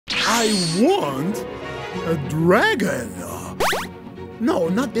I want a dragon. No,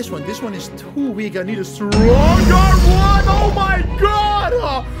 not this one. This one is too weak. I need a stronger one. Oh my god!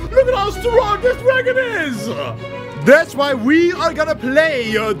 Look at how strong this dragon is. That's why we are gonna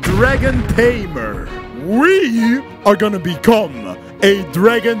play a Dragon Tamer. We are gonna become a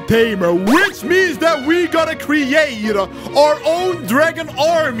Dragon Tamer, which means that we gotta create our own dragon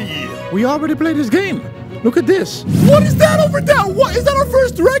army. We already played this game. Look at this. What is that over there? What is that, our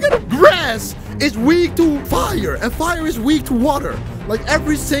first dragon? Grass is weak to fire, and fire is weak to water. Like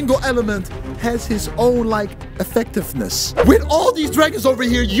every single element has his own like effectiveness. With all these dragons over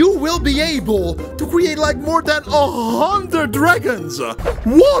here, you will be able to create like more than 100 dragons.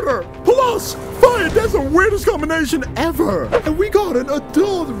 Water plus fire. That's the weirdest combination ever. And we got an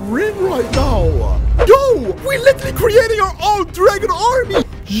adult ring right now. Yo, we literally creating our own dragon army.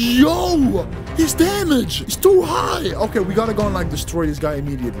 Yo, his damage is too high. Okay, we gotta go and like destroy this guy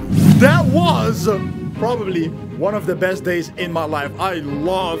immediately. That was probably one of the best days in my life. I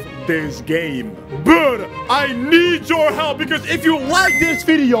love this game. But I need your help, because if you like this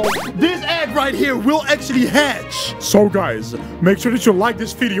video, this egg right here will actually hatch. So guys, make sure that you like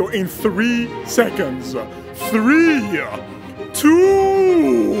this video in 3 seconds. 3,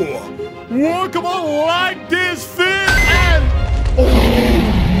 2, 1. Come on, like this thing and...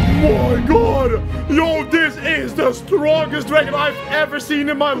 Oh my god! Yo, this is the strongest dragon I've ever seen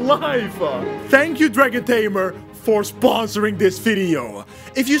in my life! Thank you, Dragon Tamer, for sponsoring this video.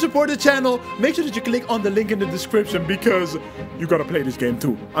 If you support the channel, make sure that you click on the link in the description, because you gotta play this game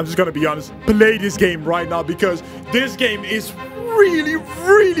too. I'm just gonna be honest, play this game right now, because this game is really,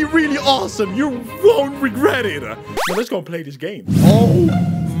 really, really awesome. You won't regret it. So let's go play this game. Oh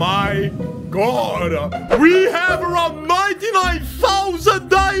my god, we have around 99,000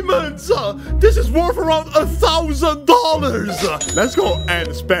 diamonds. This is worth around $1,000. Let's go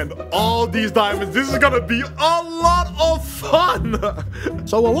and spend all these diamonds. This is gonna be a lot of fun.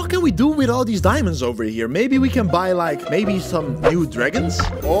 So what can we do with all these diamonds over here? Maybe we can buy like maybe some new dragons.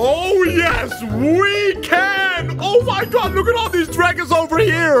 Oh yes, we can. Oh my god, look at all these dragons over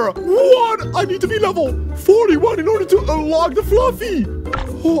here. What? I need to be level 41 in order to unlock the Fluffy.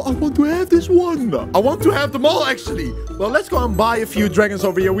 Oh, I want to have this one. I want to have them all, actually. Well, let's go and buy a few dragons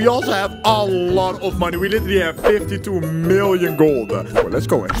over here. We also have a lot of money. We literally have 52 million gold. Well, let's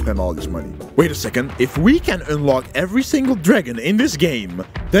go and spend all this money. Wait a second. If we can unlock every single dragon in this game,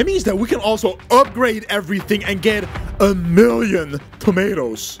 that means that we can also upgrade everything and get 1,000,000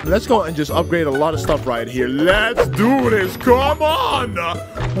 tomatoes. Let's go and just upgrade a lot of stuff right here. Let's do this. Come on.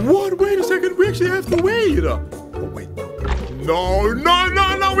 What? Wait a second. We actually have to wait. Oh, wait. No, no,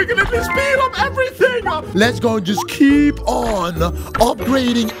 no, no. We can at least speed up everything. Let's go and just keep on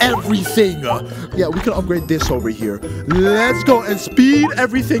upgrading everything. Yeah, we can upgrade this over here. Let's go and speed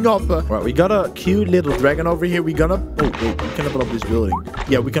everything up. Right, we got a cute little dragon over here. We gonna... Oh, wait. We can level up this building.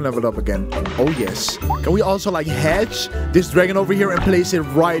 Yeah, we can level it up again. Oh, yes. Can we also, like, hatch this dragon over here and place it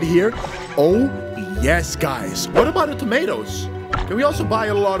right here? Oh, yes, guys. What about the tomatoes? Can we also buy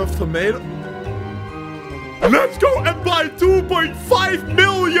a lot of tomatoes? Let's go and buy 2.5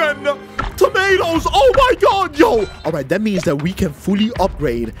 million tomatoes. Oh my god, yo. All right, that means that we can fully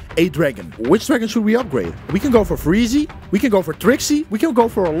upgrade a dragon. Which dragon should we upgrade? We can go for Fady. We can go for Trixie. We can go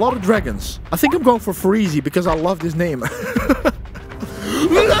for a lot of dragons. I think I'm going for Fady because I love this name.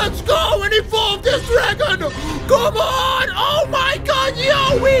 Let's go and evolve this dragon. Come on. Oh my god,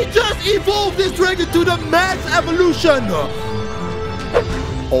 yo. We just evolved this dragon to the max evolution.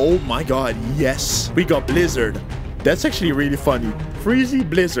 Oh my god, yes. We got Blizzard. That's actually really funny. Freezy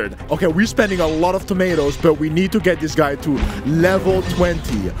Blizzard. Okay, we're spending a lot of tomatoes, but we need to get this guy to level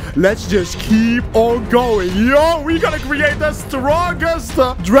 20. Let's just keep on going. Yo, we gotta create the strongest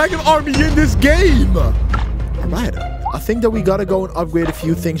dragon army in this game. All right. I think that we gotta go and upgrade a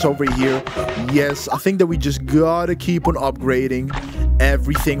few things over here. Yes, I think that we just gotta keep on upgrading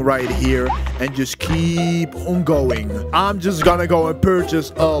everything right here and just keep on going. I'm just gonna go and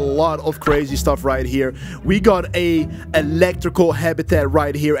purchase a lot of crazy stuff right here. We got a electrical habitat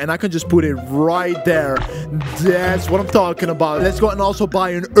right here, and I can just put it right there. That's what I'm talking about. Let's go and also buy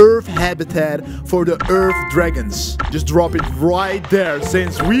an earth habitat for the earth dragons. Just drop it right there.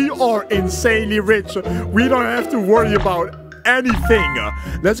 Since we are insanely rich, we don't have to worry about anything.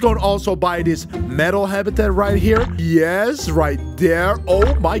 Let's go and also buy this metal habitat right here. Yes, right there.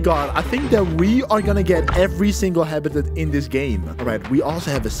 Oh my god, I think that we are gonna get every single habitat in this game. All right, we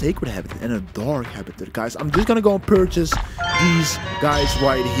also have a sacred habitat and a dark habitat, guys. I'm just gonna go and purchase these guys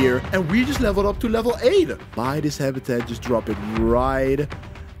right here, and we just leveled up to level 8. Buy this habitat, just drop it right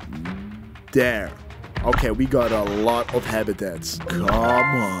there. Okay, we got a lot of habitats. Come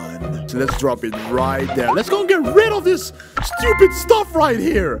on. So let's drop it right there. Let's go and get rid of this stupid stuff right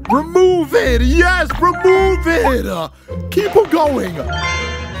here. Remove it. Yes, remove it. Keep on going.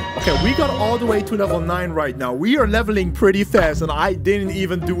 Okay, we got all the way to level 9 right now. We are leveling pretty fast, and I didn't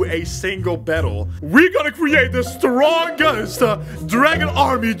even do a single battle. We're gonna create the strongest dragon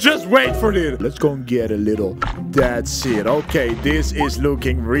army. Just wait for it. Let's go and get a little. That's it. Okay, this is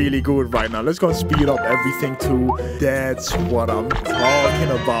looking really good right now. Let's go and speed up everything too. That's what I'm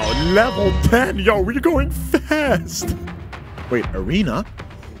talking about. Level 10. Yo, we're going fast. Wait, arena?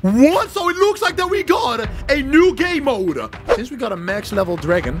 What? So it looks like that we got a new game mode. Since we got a max level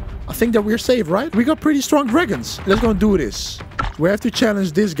dragon, I think that we're safe, right? We got pretty strong dragons. Let's go and do this. We have to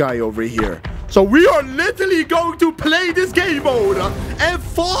challenge this guy over here. So we are literally going to play this game mode and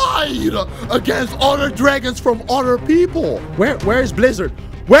fight against other dragons from other people. Where is Blizzard?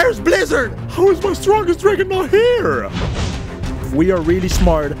 Where's Blizzard? How is my strongest dragon not here? If we are really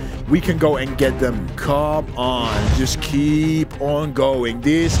smart, we can go and get them. Come on, just keep on going.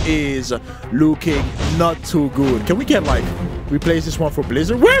 This is looking not too good. Can we get like replace this one for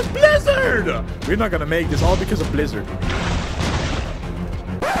Blizzard? Where's Blizzard? We're not gonna make this all because of Blizzard.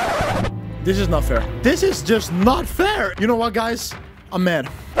 This is not fair. This is just not fair. You know what, guys? I'm mad.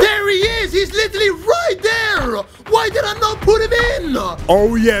 There he is! He's literally right there! Why did I not put him in?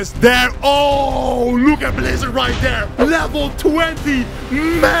 Oh, yes, there. Oh, look at Blizzard right there. Level 20,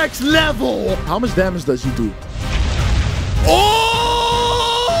 max level. How much damage does he do? Oh!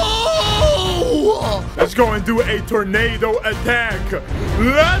 Let's go and do a tornado attack.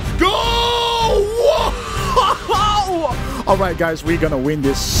 Let's go! Whoa! All right, guys, we're gonna win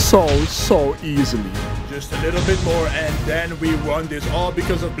this so easily. Just a little bit more, and then we won this all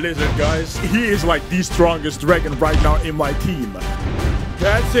because of Blizzard, guys. He is like the strongest dragon right now in my team.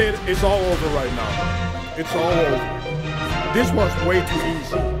 That's it. It's all over right now. It's all over. This was way too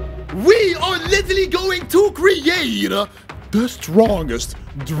easy. We are literally going to create the strongest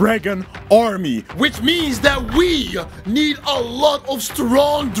dragon army, which means that we need a lot of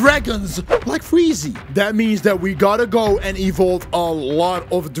strong dragons like Freezy. That means that we gotta go and evolve a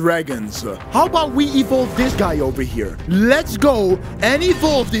lot of dragons. How about we evolve this guy over here? Let's go and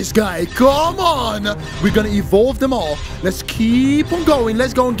evolve this guy. Come on, we're gonna evolve them all. Let's keep on going.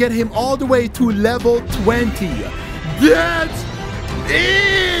 Let's go and get him all the way to level 20. That's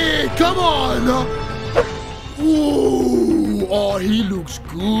it. Come on. Ooh, oh, he looks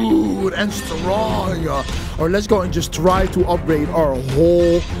good and strong. Or let's go and just try to upgrade our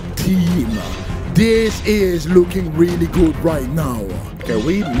whole team. This is looking really good right now. Okay,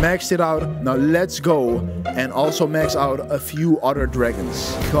 we maxed it out. Now let's go and also max out a few other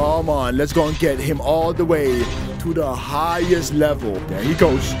dragons. Come on, let's go and get him all the way to the highest level. There he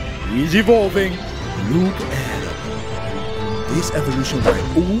goes. He's evolving. Look at this evolution right.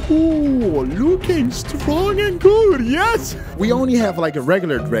 Ooh, looking strong and good. Yes. We only have like a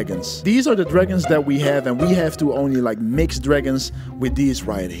regular dragons. These are the dragons that we have, and we have to only like mix dragons with these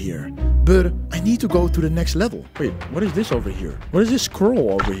right here. But I need to go to the next level. Wait, what is this over here? What is this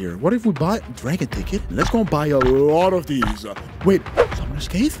scroll over here? What if we buy a dragon ticket? Let's go and buy a lot of these. Wait, Summoner's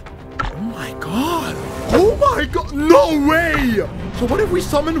Cave? Oh my god. Oh my god. No way. So what if we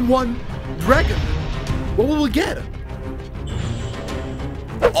summon one dragon? What will we get?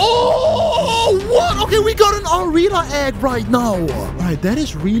 Oh, what? Okay, we got an arena egg right now. All right, that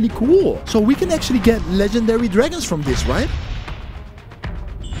is really cool. So we can actually get legendary dragons from this, right?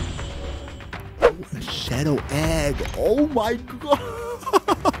 Oh, a shadow egg. Oh my god.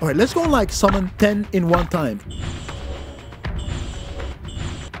 All right, let's go and like summon 10 in one time.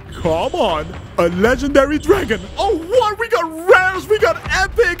 Come on, a legendary dragon. Oh, what? We got rares, we got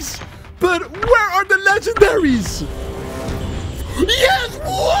epics. But where are the legendaries? Yes!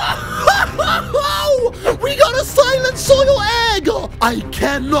 Wow! We got a silent soil egg! I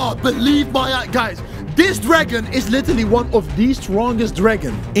cannot believe my eyes. Guys, this dragon is literally one of the strongest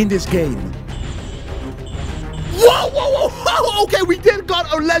dragons in this game. Whoa, whoa, whoa, whoa! Okay, we did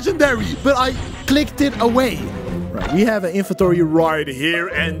got a legendary, but I clicked it away. Right, we have an inventory right here,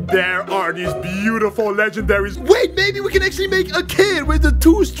 and there are these beautiful legendaries. Wait, maybe we can actually make a kit with the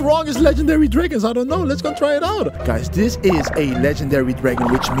 2 strongest legendary dragons. I don't know. Let's go try it out. Guys, this is a legendary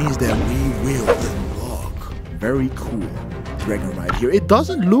dragon, which means that we will unlock very cool dragon right here. It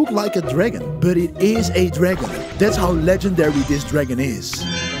doesn't look like a dragon, but it is a dragon. That's how legendary this dragon is.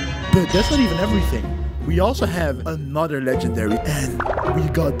 But that's not even everything. We also have another legendary, and we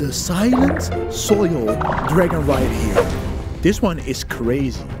got the silent soil dragon right here. This one is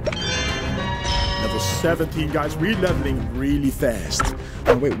crazy. Level 17, guys. We're leveling really fast.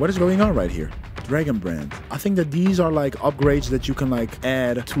 Oh, wait, what is going on right here? dragon brand. I think that these are like upgrades that you can like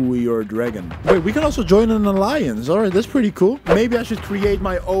add to your dragon. Wait, we can also join an alliance. All right, that's pretty cool. Maybe I should create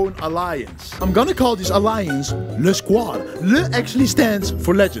my own alliance. I'm gonna call this alliance Le Squad. Le actually stands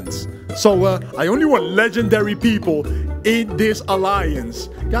for legends. So I only want legendary people in this alliance.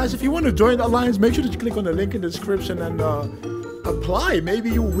 Guys, if you want to join the alliance, make sure that you click on the link in the description and apply. Maybe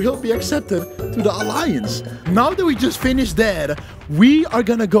you will be accepted to the alliance. Now that we just finished that, we are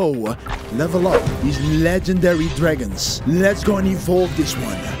gonna go level up these legendary dragons. Let's go and evolve this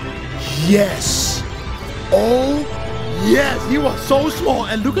one. Yes. Oh yes, he was so small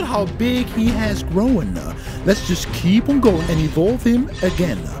and look at how big he has grown. Let's just keep on going and evolve him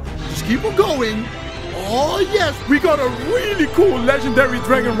again. Just keep on going. Oh yes, we got a really cool legendary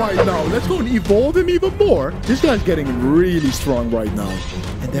dragon right now. Let's go and evolve him even more. This guy's getting really strong right now.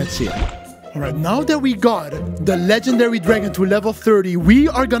 And that's it. Alright, now that we got the legendary dragon to level 30, we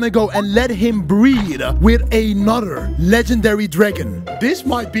are gonna go and let him breed with another legendary dragon. This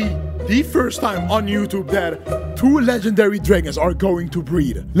might be the first time on YouTube that 2 legendary dragons are going to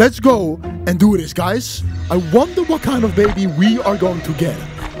breed. Let's go and do this, guys. I wonder what kind of baby we are going to get.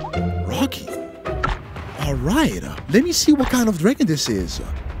 Rocky. Alright, let me see what kind of dragon this is.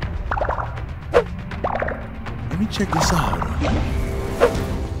 Let me check this out.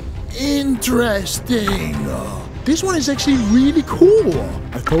 Interesting. This one is actually really cool.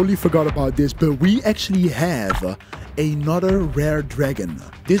 I totally forgot about this, but we actually have another rare dragon.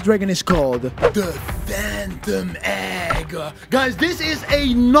 This dragon is called the Phantom Egg. Guys, this is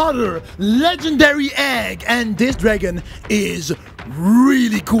another legendary egg, and this dragon is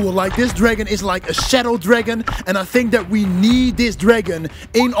really cool. Like, this dragon is like a shadow dragon, and I think that we need this dragon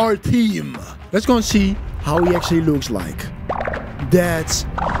in our team. Let's go and see how he actually looks like. That's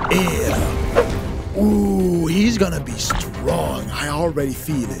it. Ooh, he's gonna be strong. I already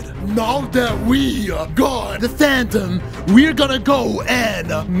feel it. Now that we got the Phantom, we're gonna go and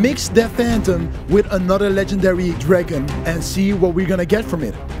mix the Phantom with another legendary dragon and see what we're gonna get from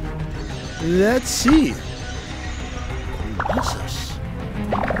it. Let's see. Colossus.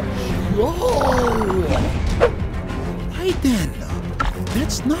 Whoa! Right then.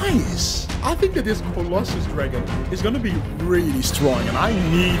 That's nice. I think that this Colossus dragon is gonna be really strong, and I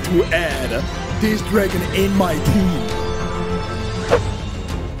need to add this dragon in my team.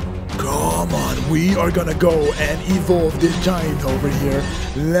 Come on, we are gonna go and evolve this giant over here.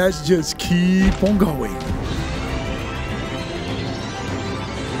 Let's just keep on going.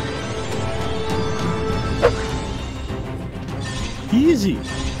 Easy.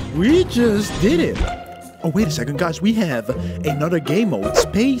 We just did it. Oh, wait a second, guys. We have another game mode,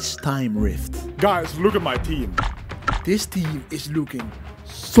 Space Time Rift. Guys, look at my team. This team is looking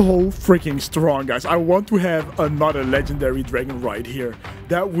so freaking strong, guys. I want to have another legendary dragon right here.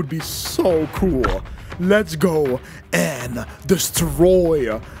 That would be so cool. Let's go and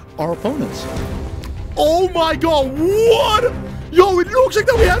destroy our opponents. Oh my god, what? Yo, it looks like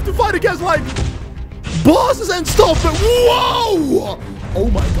that we have to fight against, like, bosses and stuff. But whoa! Oh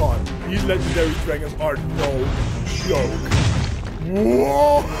my god, these legendary dragons are no joke.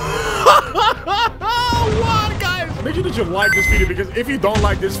 Whoa! What, guys? Make sure that you like this video, because if you don't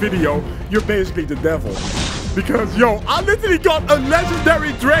like this video, you're basically the devil. Because, yo, I literally got a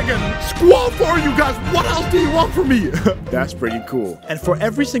legendary dragon squad for you guys. What else do you want from me? That's pretty cool. And for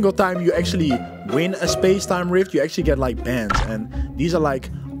every single time you actually win a Space Time Rift, you actually get, like, bands. And these are,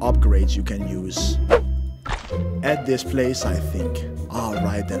 like, upgrades you can use at this place, I think.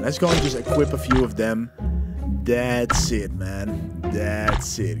 Alright then, let's go and just equip a few of them. That's it, man.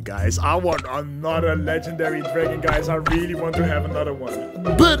 That's it, guys. I want another legendary dragon, guys. I really want to have another one.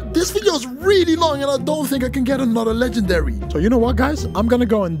 But this video is really long and I don't think I can get another legendary. So you know what, guys? I'm gonna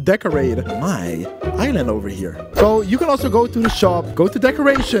go and decorate my island over here. So you can also go to the shop, go to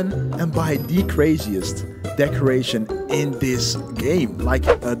decoration, and buy the craziest decoration in this game, like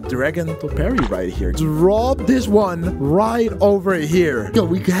a dragon topiary right here. Drop this one right over here. Yo,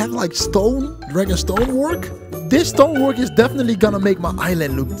 we have like dragon stonework. This stonework is definitely gonna make my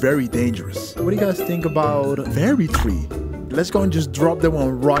island look very dangerous. What do you guys think about fairy tree? Let's go and just drop that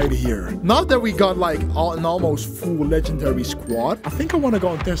one right here. Now that we got like an almost full legendary squad, I think I want to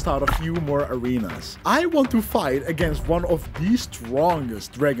go and test out a few more arenas. I want to fight against one of the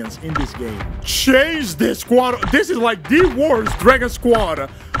strongest dragons in this game. Change this squad. This is like the worst dragon squad.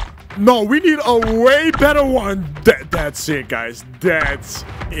 No, we need a way better one. That's it, guys. That's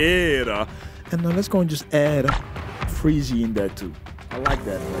it. And then let's go and just add Freezy in there too. I like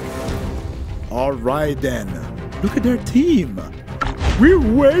that. All right then. Look at their team. We're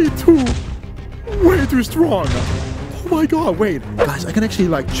way too strong. Oh my god, wait. Guys, I can actually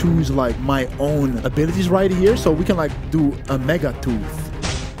like choose like my own abilities right here. So we can like do a mega tooth.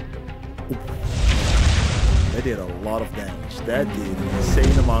 That did a lot of damage. That did an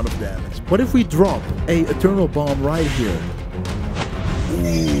insane amount of damage. What if we drop a eternal bomb right here?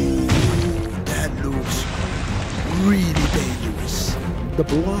 Ooh, that looks really dangerous. The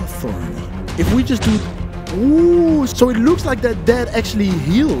Bloodthorn. If we just do... Ooh, so it looks like that actually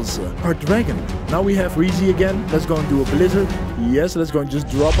heals our dragon. Now we have Reezy again. Let's go and do a blizzard. Yes, let's go and just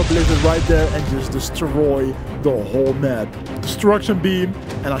drop a blizzard right there and just destroy the whole map. Destruction beam,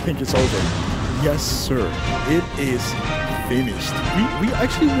 and I think it's over. Yes, sir. It is finished. We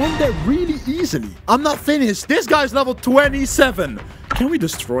actually won that really easily. I'm not finished. This guy's level 27. Can we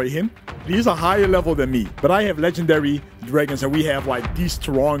destroy him? He's a higher level than me, but I have legendary dragons and we have like the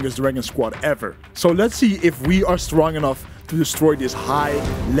strongest dragon squad ever. So let's see if we are strong enough to destroy this high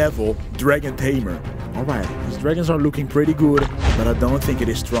level Dragon Tamer. All right, these dragons are looking pretty good, but I don't think it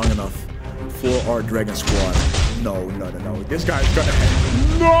is strong enough for our dragon squad. No. This guy's gonna...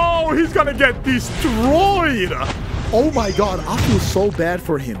 No, he's gonna get destroyed. Oh my god, I feel so bad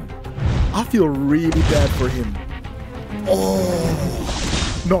for him. I feel really bad for him. Oh.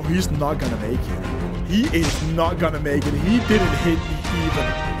 No, he's not gonna make it. He is not gonna make it. He didn't hit me even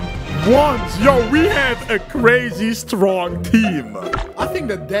once. Yo, we have a crazy strong team. I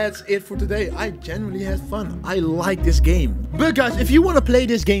think that's it for today. I genuinely had fun. I like this game. But guys, if you want to play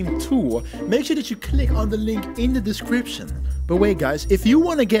this game too, make sure that you click on the link in the description. But wait guys, if you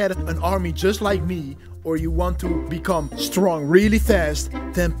want to get an army just like me, or you want to become strong really fast,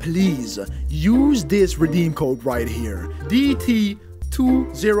 then please use this redeem code right here.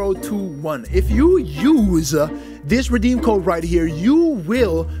 DT2021. If you use this redeem code right here, you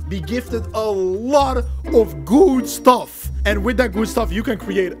will be gifted a lot of good stuff. And with that good stuff, you can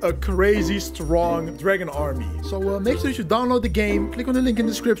create a crazy strong dragon army. So make sure you download the game, click on the link in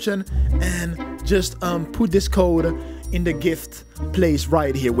the description, and just put this code in the gift place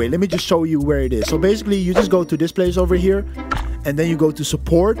right here. Wait, let me just show you where it is. So basically, you just go to this place over here, and then you go to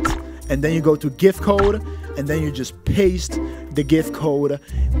support, and then you go to gift code, and then you just paste the gift code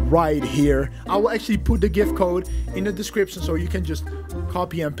right here. I will actually put the gift code in the description so you can just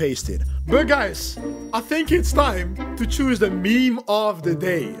copy and paste it. But guys, I think it's time to choose the meme of the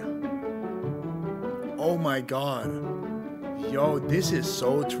day. Oh my god. Yo, this is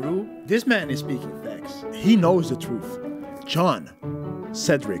so true. This man is speaking facts. He knows the truth. John,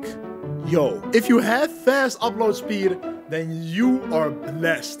 Cedric, yo, if you have fast upload speed, then you are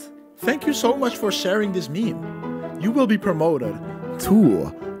blessed. Thank you so much for sharing this meme. You will be promoted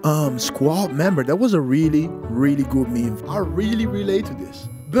to squad member. That was a really good meme. I really relate to this.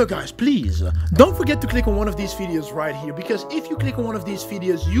 But guys, please don't forget to click on one of these videos right here, because if you click on one of these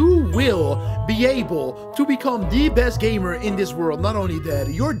videos, you will be able to become the best gamer in this world. Not only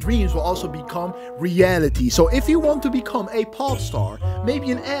that, your dreams will also become reality. So if you want to become a pop star,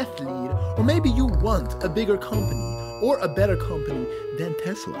 maybe an athlete, or maybe you want a bigger company or a better company than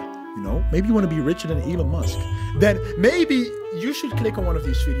Tesla, you know, maybe you want to be richer than Elon Musk, then maybe you should click on one of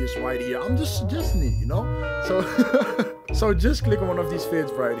these videos right here. I'm just suggesting it, you know? So just click on one of these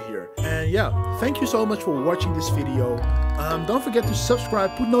vids right here. And yeah, thank you so much for watching this video. Don't forget to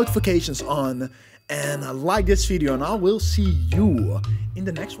subscribe, put notifications on, and like this video, and I will see you in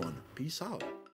the next one. Peace out.